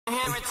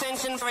have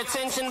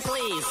attention,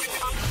 please.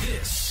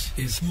 This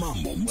is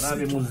Mambo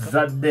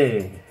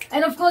Muzade.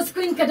 And of course,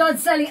 Queen Kadot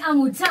Sally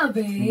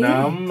Amutabe.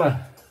 Nam.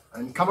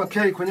 And kama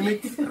K kwenye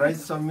mix,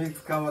 rais wa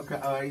mix kama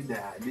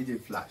kawaida, DJ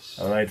Flash.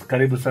 Alright,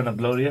 karibu sana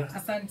Gloria.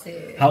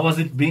 Asante. How has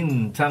it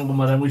been tangu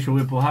mara mwisho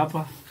uwepo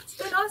hapa? It's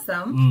been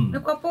awesome.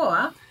 Niko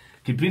poa.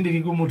 Kipindi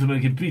kigumu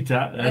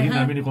tumekipita, lakini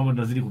naamini kwamba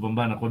tunazidi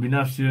kupambana. Kwa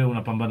binafsi wewe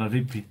unapambana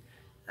vipi?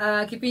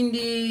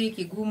 Kipindi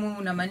kigumu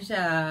unamaanisha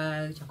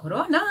cha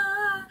corona.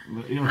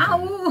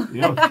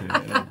 Yote.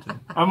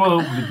 Ama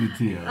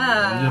ukipitia.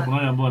 Kuna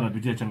wale ambao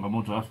wanapitia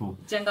changamoto afu.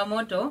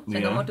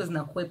 Changamoto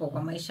zinakuwepo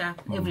kwa maisha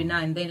every now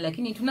and then,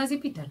 lakini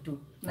tunazipita tu.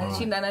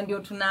 Tunashindana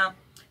ndio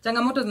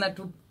changamoto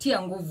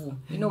zinatutia nguvu.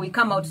 You know, we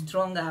come out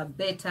stronger,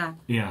 better,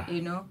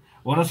 you know.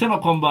 Wanasema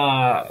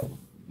kwamba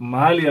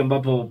mahali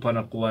ambapo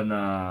panakuwa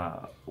na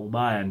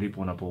ubaya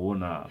ndipo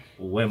unapoona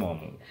wema wa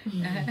Mungu.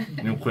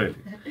 Ni ukweli.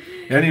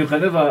 Yaani you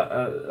can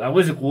never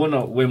hawezi kuona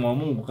wema wa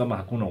Mungu kama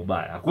hakuna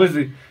ubaya.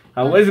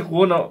 Hawezi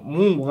kuona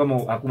Mungu kama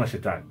hakuna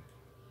shetani.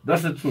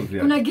 That's the truth.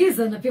 Kuna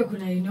giza na pia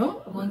kuna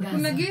mwangaza.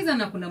 Kuna giza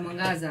na kuna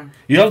mwangaza.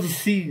 You have to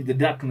see the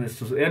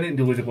darkness. Yaani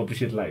ndio uweze ku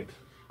appreciate light.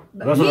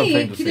 That's what I'm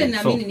trying to say. Kile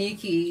naamini ni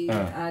hiki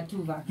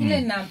tuva.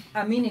 Kile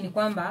naamini ni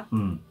kwamba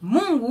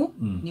Mungu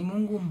ni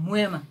Mungu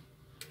mwema.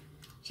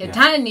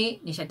 Shetani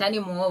ni shetani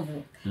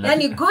muovu.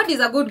 Yani God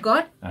is a good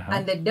God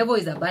and the devil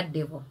is a bad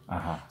devil.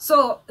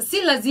 So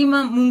si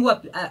lazima Mungu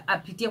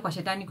apitie kwa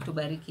shetani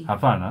kutubariki.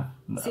 Hapana.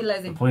 Si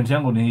lazima. Point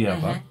yangu ni hii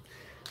hapa.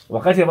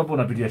 Wakati ambapo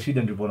unapitia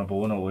shida ndipo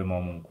unapoona wema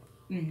wa Mungu.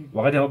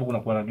 Wakati ambapo kuna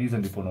kuwa na giza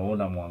ndipo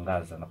unaona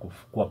mwangaza na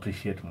ku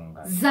appreciate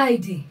mwangaza.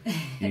 Zaidi.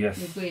 Yes.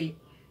 Ni kweli.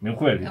 Ni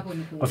kweli.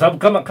 Kwa sababu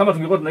kama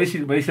tungekuwa tunaishi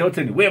maisha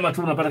yote ni wema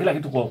tu unapata kila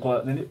kitu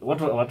kwa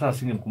watu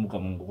watasinge mkumbuka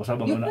Mungu kwa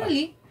sababu ni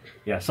kweli.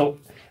 Yeah, so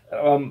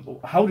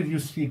how did you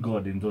see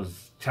God in those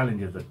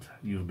challenges that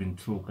you've been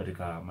through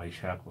katika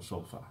maisha yako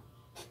so far?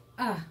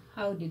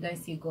 How did I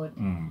see God?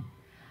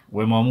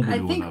 Wema wa Mungu. I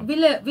think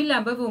vile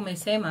ambavyo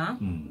umesema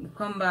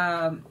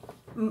kwamba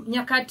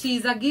nyakati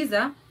za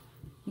giza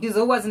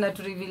ndizo huwa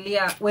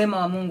zinaturivilia wema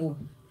wa Mungu.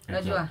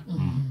 Unajua?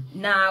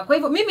 Na kwa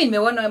hivyo mimi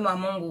nimeona wema wa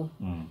Mungu.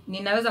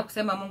 Ninaweza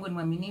kusema Mungu ni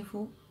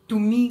mwaminifu. To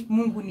me,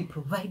 Mungu ni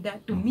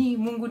provider. To me,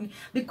 Mungu ni...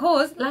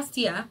 Because last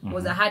year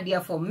was a hard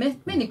year for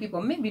many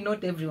people. Maybe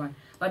not everyone.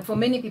 But for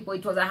many people,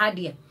 it was a hard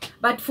year.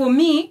 But for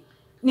me,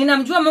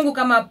 ninamjua Mungu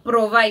kama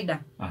provider.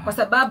 Kwa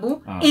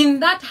sababu, in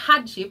that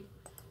hardship,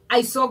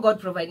 I saw God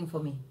providing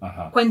for me.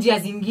 Kwa njia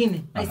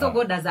zingine. I saw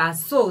God as a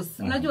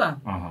source. Unajua?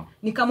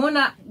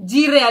 Nikamwona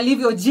jire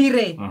alivyo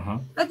jire.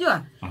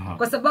 Unajua?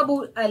 Kwa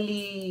sababu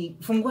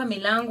alifungua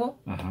milango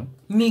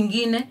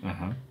mingine.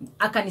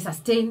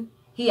 Akani-sustain.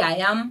 Here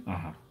I am.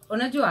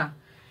 Unajua?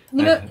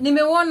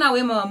 Nimeona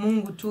wema wa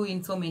Mungu too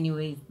in so many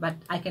ways. But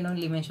I can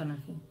only mention a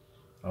few.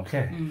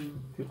 Okay.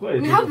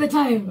 We have the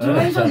time to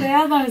mention the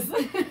others.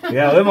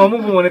 Yeah, wema wa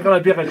Mungu unaonekana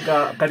pia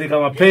katika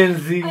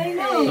mapenzi.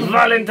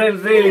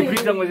 Valentine's Day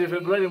ilipita mwezi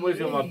Februari,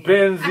 mwezi wa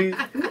mapenzi.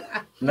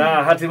 Na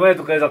hatimaye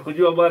tukaweza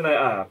kujua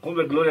bwana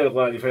kumbe Gloria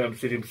alikuwa anajifanya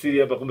msiri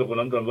hapa, kumbe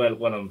kuna mtu ambaye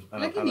alikuwa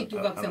lakini tu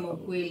kusema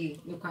ukweli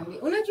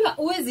nikwambia. Unajua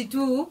uwezi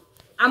tu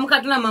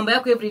amka tuna mambo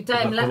yako every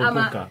time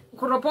ama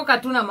kuropoka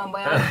tuna mambo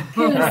yako.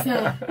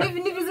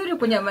 Ni vizuri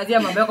kunyamazia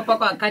mambo yako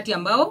paka wakati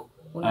ambao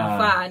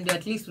unafaa ndio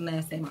at least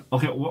unayasema.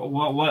 Okay,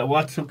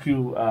 what took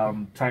you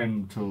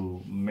time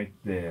to make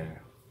the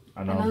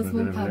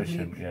announcement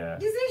revelation? Yeah.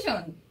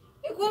 Decision.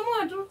 Ni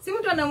kuamua tu. Si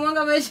mtu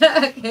anamwanga maisha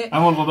yake.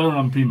 Ama ulikuwa bado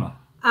unampima?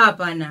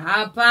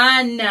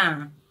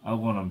 Hapana.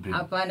 Au unampima?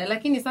 Hapana,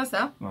 lakini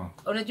sasa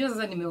unajua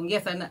sasa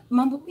nimeongea sana.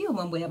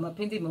 Mambo ya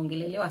mapenzi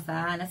imeongelelewa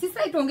sana.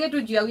 Sasa tuongee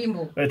tu juu ya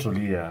wimbo.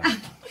 Tulia.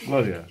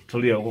 Gloria,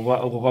 tulia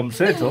uko kwa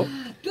Mseto.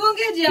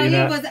 Tuongee juu ya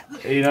wimbo.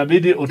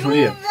 Inabidi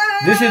utulie.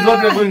 This is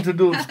what we're going to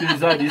do,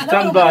 msikilizaji.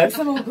 Stand by.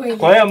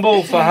 Kwa yeye ambao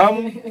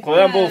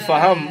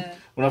ufahamu,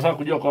 unafaa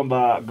kujua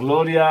kwamba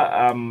Gloria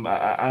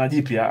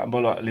anajipia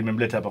ambalo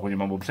limemleta hapa kwenye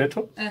Mambo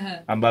Mseto,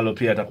 ambalo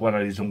pia atakuwa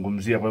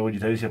analizungumzia. Kwa hivyo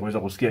jitayarishe kuweza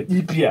kusikia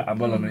jipya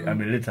ambalo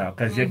ameleta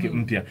kazi yake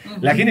mpya.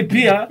 Lakini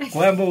pia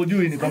kwa yeye ambao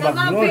hujui ni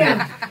kwamba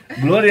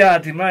Gloria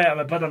hatimaye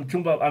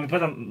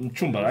amepata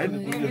mchumba, right?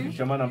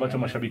 Kishamana ambacho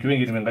mashabiki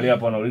wengi nimeangalia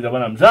hapa wanauliza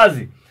bwana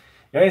mzazi.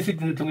 Yaani sisi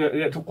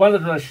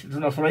kwanza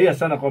tunafurahia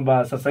sana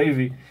kwamba sasa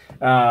hivi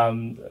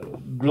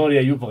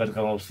Gloria yupo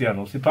katika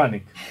mahusiano.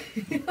 Usipanic.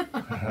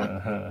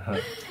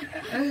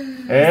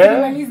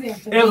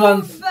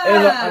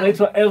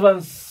 Anaitwa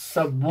Evans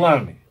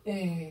Sabwani.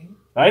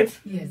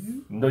 Right? Yes.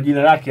 Ndio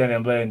jina lake yani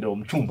ambaye ndio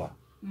mchumba.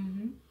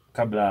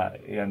 Kabla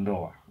ya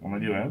ndoa.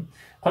 Unajua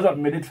Kwanza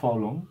mmedate for how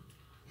long?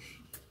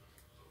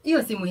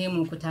 Hiyo si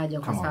muhimu kutaja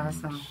kwa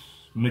sasa.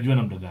 Mmejua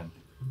na muda gani?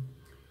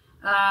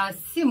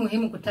 Si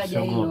muhimu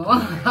kutaja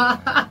hilo.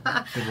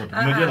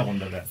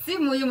 Si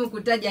muhimu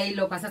kutaja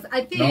hilo kwa sasa.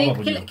 I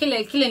think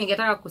kile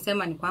ningetaka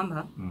kusema ni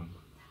kwamba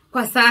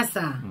kwa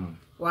sasa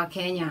wa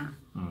Kenya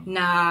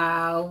na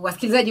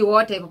wasikilizaji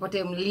wote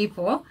popote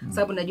mlipo,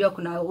 sababu najua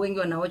kuna wengi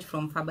wana watch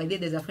from far. By the way,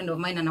 there's a friend of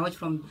mine ana watch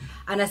from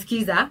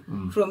anasikiza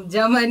from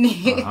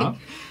Germany.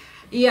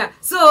 Yeah,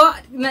 so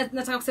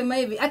nataka kusema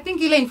hivi, I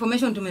think ile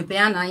information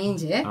tumepeana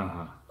nje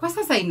kwa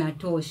sasa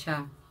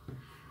inatosha.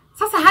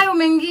 Sasa hayo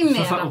mengine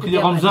sasa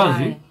ukija kwa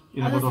mzazi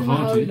inakuwa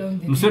tofauti.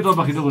 Mseto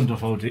hapa kidogo ni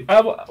tofauti.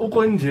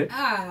 Huko nje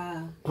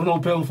kuna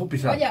upeo mfupi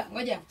sana.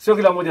 Ngoja. Sio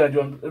kila mmoja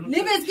anajua.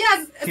 Nimesikia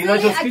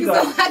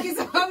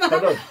akisoma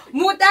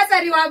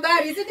muhtasari wa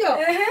habari, si ndio?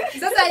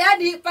 Sasa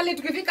yani pale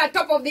tukifika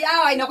top of the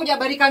hour inakuja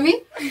habari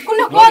kamili.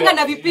 Kuna kuanga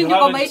na vipindi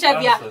kwa maisha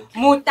vya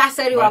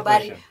muhtasari wa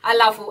habari,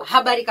 alafu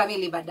habari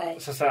kamili baadaye.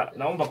 Sasa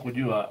naomba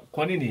kujua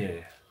kwa nini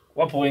yeye?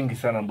 Wapo wengi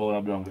sana ambao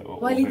labda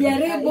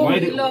walijaribu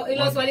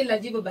hilo swali la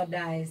jibu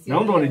baadaye.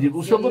 Naomba unijibu.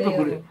 Usiogope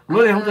kule.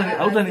 Wewe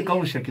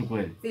hautanikausha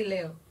kikweli. Si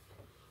leo.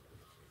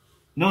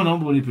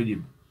 Naomba unipe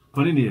jibu.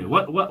 Kwa nini yeye?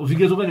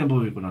 Vigezo gani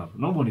ambavyo viko napo?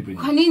 Naomba unipe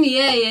jibu. Kwa nini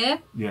yeye?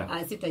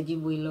 Yeah.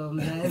 Sitajibu hilo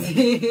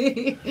mzazi.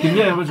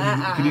 Kimya ambacho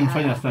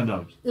kilimfanya stand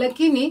out.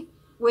 Lakini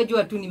wewe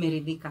jua tu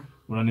nimeridhika.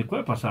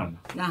 Unanikwepa sana.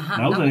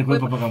 Na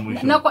utanikwepa mpaka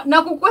mwisho.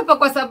 Na kukwepa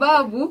kwa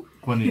sababu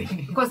kwa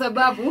nini? Kwa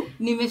sababu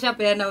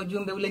nimeshapeana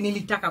ujumbe ule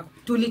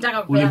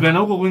tulitaka kupeana. Ulipeana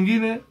huko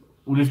kwingine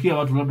ulifikia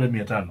watu labda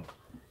 500.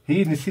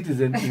 Hii ni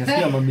Citizen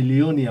inasikia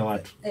mamilioni ya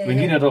watu.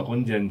 Wengine hata wako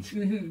nje ya nchi.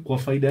 Kwa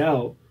faida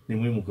yao ni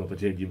muhimu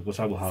kuwapatia jibu kwa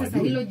sababu hawajui.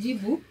 Sasa hilo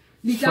jibu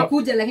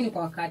litakuja lakini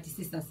kwa wakati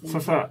si sasa.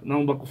 Sasa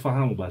naomba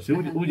kufahamu basi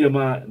huyu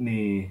jamaa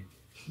ni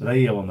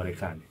raia wa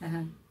Marekani.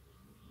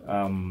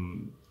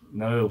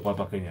 Na wewe uko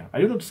hapa Kenya.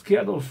 Are you not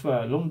scared of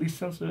long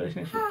distance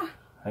relationship?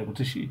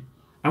 Haikutishi?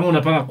 Ama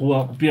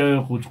unapanga pia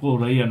wewe kuchukua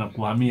uraia na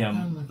kuhamia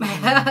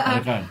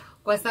Marekani?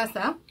 Kwa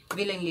sasa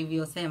vile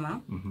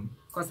nilivyosema,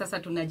 kwa sasa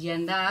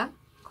tunajiandaa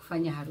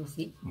kufanya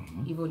harusi.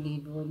 Hivyo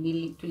ndivyo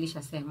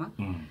tulishasema.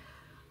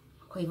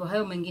 Kwa hivyo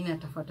hayo mengine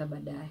yatafuata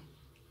baadaye.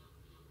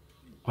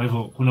 Kwa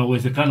hivyo kuna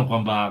uwezekano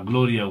kwamba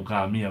Gloria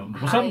ukahamia.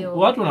 Kwa sababu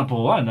watu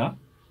wanapooana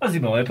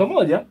lazima wawe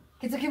pamoja.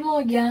 Kitu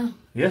kimoja.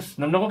 Yes,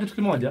 na mnakuwa kitu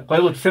kimoja. Kwa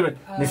hivyo tuseme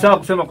ni sawa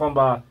kusema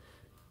kwamba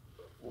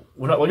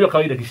unajua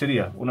kawaida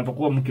kisheria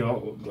unapokuwa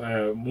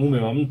mume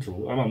wa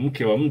mtu ama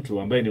mke wa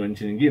mtu ambaye ni wa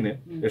nchi nyingine,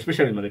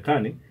 especially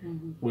Marekani,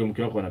 huyo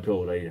mke wako anapewa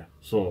uraia.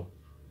 So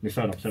ni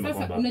sawa na kusema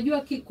kwamba sasa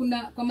unajua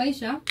kuna kwa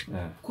maisha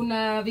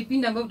kuna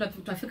vipindi ambavyo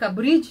tutafika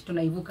bridge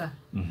tunaivuka.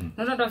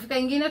 Na tutafika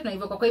nyingine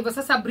tunaivuka. Kwa hivyo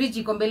sasa bridge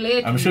iko mbele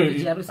yetu. I'm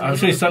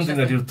sure it's something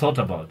that you thought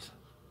about.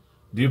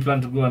 Do you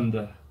plan to go and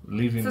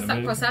live in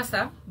America? Kwa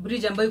sasa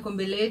bridge ambayo iko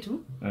mbele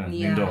yetu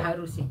ni ya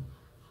harusi.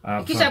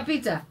 Kisha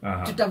pita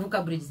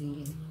tutavuka bridge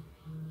zingine.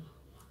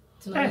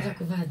 Tunaweza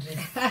kuvaa dress.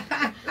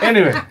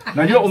 Anyway,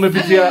 najua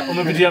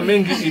umepitia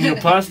mengi in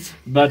your past,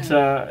 but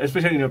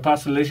especially in your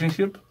past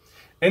relationship.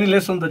 Any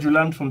lesson that you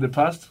learned from the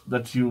past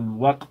that you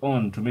work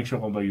on to make sure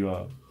kwamba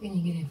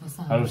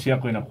harusi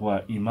yako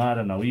inakuwa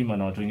imara na wima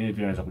na watu wengine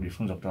pia wanaweza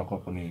kujifunza kutoka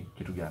kwako ni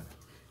kitu gani?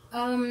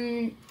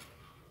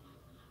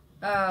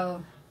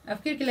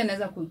 Nafikiri kile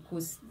naweza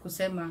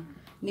kusema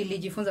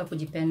nilijifunza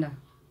kujipenda.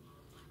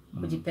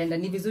 Kujipenda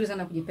ni vizuri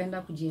sana,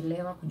 kujipenda,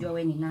 kujielewa, kujua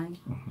wewe ni nani.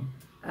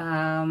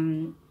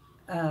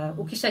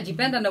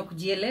 Ukishajipenda na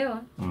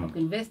kujielewa na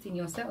kuinvest in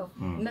yourself,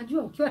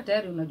 unajua ukiwa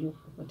tayari unajua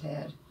uko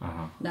tayari.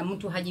 Na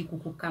mtu haji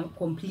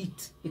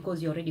complete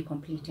because you're already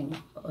complete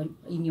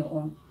in your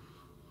own.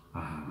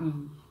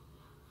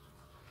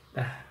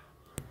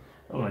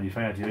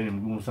 Unajifanya tiweni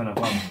mgumu sana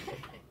kwangu.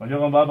 Unajua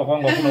kwamba hapa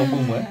kwangu hakuna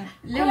ugumu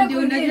Leo ndio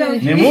unajua.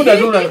 Ni muda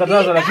tu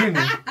unakataza lakini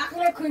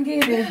kule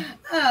kwingine.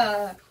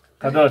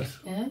 Kadot.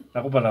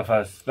 Nakupa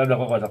nafasi. Labda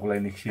kwako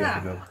atakulainishia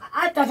kidogo.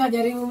 Hata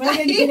tajaribu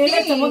mimi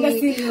nikineleta mwanga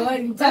siri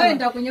wali mtawa. Wewe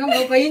nitakunyonga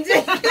huko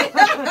nje.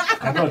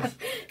 Kadot.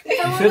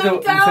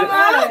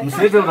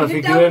 Mseto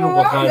rafiki wenu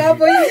kwa kazi.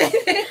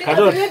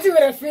 Kadot. Si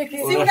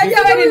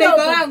unajua wewe ni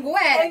neighbor wangu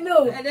wewe.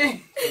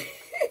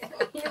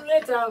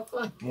 Nimleta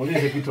hapa.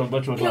 Muulize kitu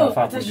ambacho unafaa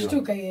kujua.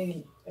 Atashtuka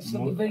yeye. I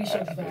should be very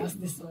shocked if I ask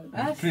this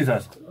one. Please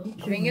ask.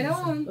 Bring it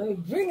on.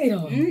 Bring it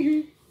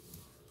on.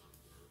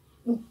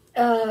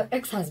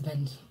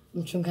 Ex-husband,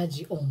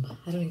 mchungaji Omba.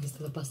 I don't know if he's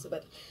still a pastor,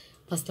 but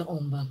Pastor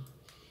Omba.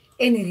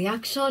 Any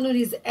reaction on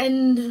his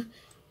end?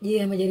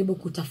 Je, amejaribu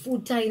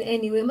kutafuta in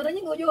any way? Mara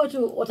nyingi unajua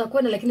watu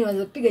watakwenda lakini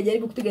wanaweza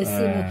jaribu kupiga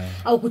simu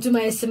au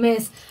kutuma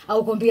SMS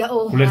au kuambia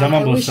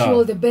I wish you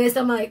all the best.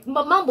 Ama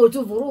mambo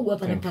tu vurugu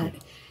hapa na pale.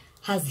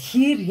 Has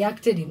he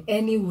reacted in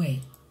any way?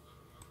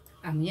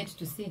 I'm yet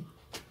to see.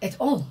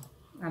 At all?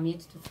 I'm yet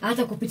to see.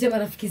 Hata kupitia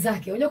marafiki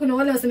zake. Unajua kuna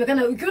wale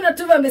wasemekana ukiona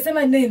tu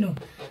amesema neno,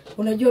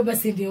 unajua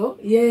basi ndio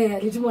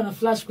alitumwa na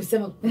flash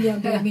kusema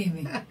kuniambia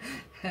mimi.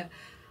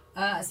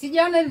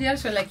 Sijaona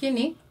reaction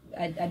lakini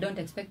I don't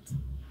expect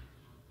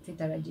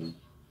sitarajii.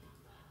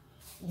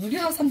 Would you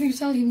have something to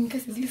tell him in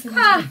case he's listening?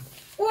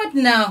 What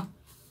now?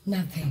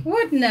 Nothing.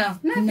 What now?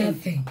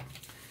 Nothing.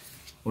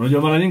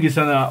 Unajua mara nyingi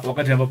sana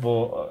wakati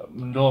ambapo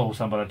ndoa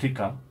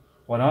husambaratika,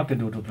 wanawake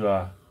ndio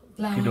tupewa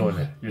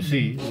kidole. You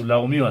see,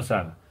 ulaumiwa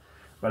sana.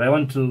 But I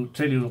want to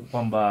tell you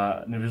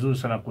kwamba ni vizuri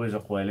sana kuweza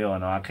kuwaelewa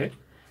wanawake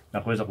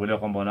na kuweza kuelewa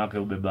kwamba wanawake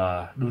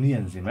ubeba dunia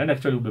nzima. And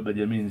actually ubeba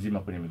jamii nzima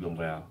kwenye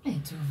migongo yao.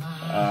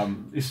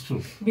 It's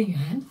true. Bring your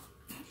hand.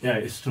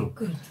 Yeah, it's true.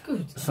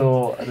 Good.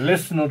 So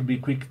let's not be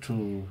quick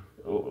to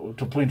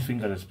to point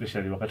fingers,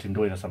 especially wakati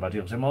ndoa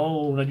inasambatia kusema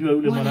unajua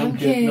yule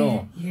mwanamke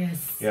no.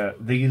 Yes. Yeah,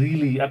 they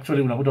really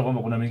actually unakuta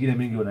kwamba kuna mengine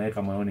mengi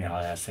wanaweka moyoni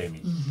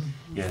hawayasemi.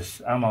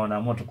 Yes, ama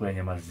wanaamua tu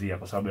kuyanyamazia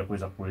kwa sababu ya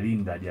kuweza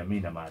kulinda jamii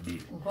na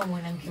maadili. Kwa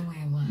mwanamke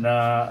mwema.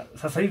 Na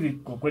sasa hivi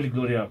kwa kweli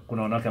Gloria,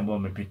 kuna wanawake ambao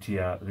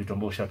wamepitia vitu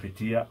ambavyo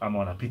ushapitia ama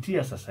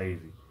wanapitia sasa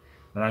hivi.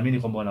 Na naamini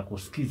kwamba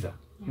wanakusikiza.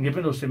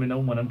 Ningependa useme na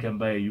mwanamke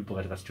ambaye yupo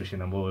katika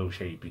situation ambayo wewe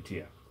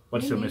ushaipitia.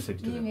 What's your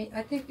message to them?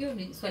 I think hiyo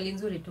ni swali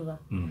nzuri tu.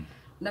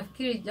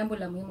 Nafikiri jambo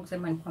la muhimu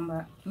kusema ni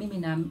kwamba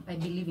mimi I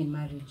believe in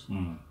marriage.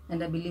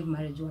 And I believe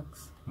marriage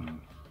works.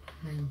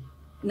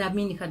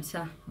 Naamini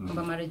kabisa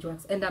kwamba marriage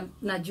works. And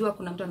najua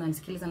kuna mtu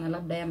ananisikiliza na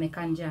labda yeye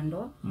amekaa nje ya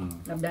ndoa,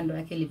 labda ndoa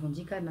yake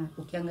ilivunjika, na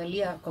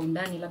ukiangalia kwa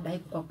undani labda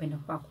haikuwa kupenda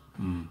kwako.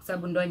 Kwa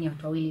sababu ndoa ni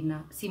watu wawili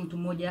na si mtu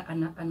mmoja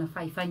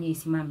anafaa ifanye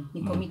isimame.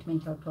 Ni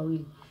commitment ya watu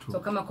wawili. So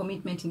kama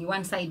commitment ni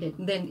one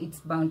sided, then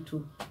it's bound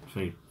to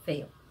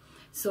fail.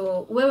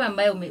 So wewe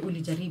ambaye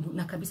ulijaribu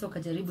na kabisa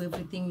ukajaribu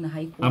everything na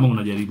haikuwa, ama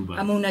unajaribu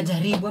bado, ama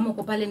unajaribu, ama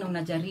uko pale na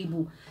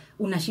unajaribu,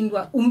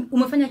 unashindwa,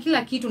 umefanya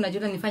kila kitu,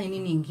 unajua nifanye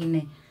nini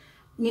ingine.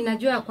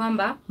 Ninajua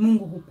kwamba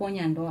Mungu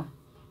huponya ndoa.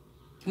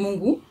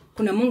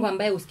 Kuna Mungu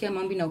ambaye usikia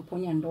maombi na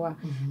uponya ndoa.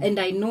 And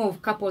I know of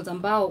couples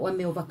ambao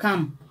wame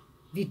overcome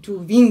vitu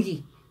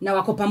vingi na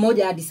wako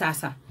pamoja hadi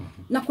sasa.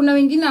 Na kuna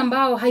wengine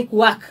ambao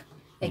haikuwork,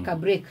 ika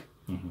break.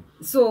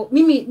 So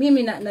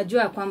mimi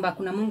najua kwamba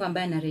kuna Mungu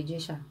ambaye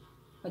anarejesha.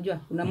 Unajua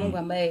kuna Mungu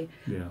ambaye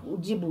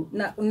ujibu.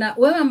 Na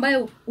wewe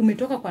ambaye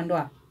umetoka kwa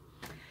ndoa,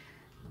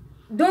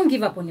 don't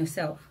give up on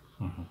yourself.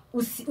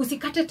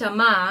 Usikate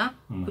tamaa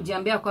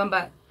kujiambia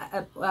kwamba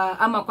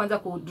ama kwanza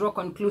ku draw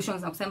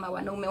conclusions na kusema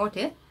wanaume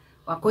wote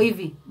wako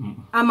hivi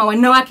ama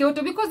wanawake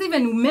wote, because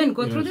even men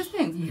go through these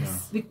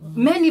things.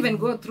 Men even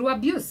go through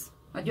abuse.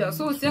 Unajua,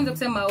 so usianze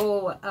kusema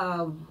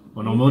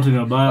wanaume wote ni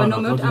wabaya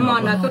ama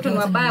wanawake ni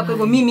wabaya, kwa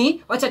hivyo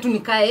mimi acha tu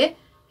nikae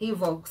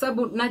hivyo, kwa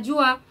sababu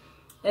najua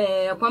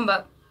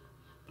kwamba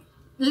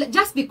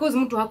just because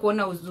mtu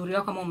hakuona uzuri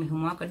wako kama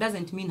umuhimu wako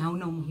doesn't mean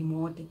hauna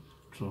umuhimu wote.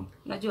 True.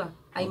 Najua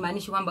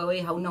haimaanishi kwamba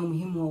wewe hauna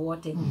umuhimu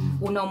wowote.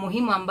 Una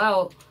umuhimu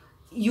ambao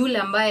yule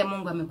ambaye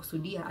Mungu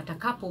amekusudia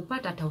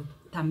atakapoupata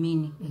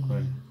atauthamini.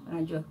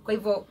 Unajua. Kwa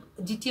hivyo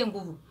jitie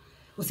nguvu.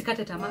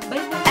 Usikate tamaa. Bye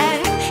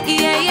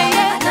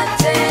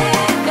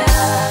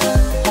bye.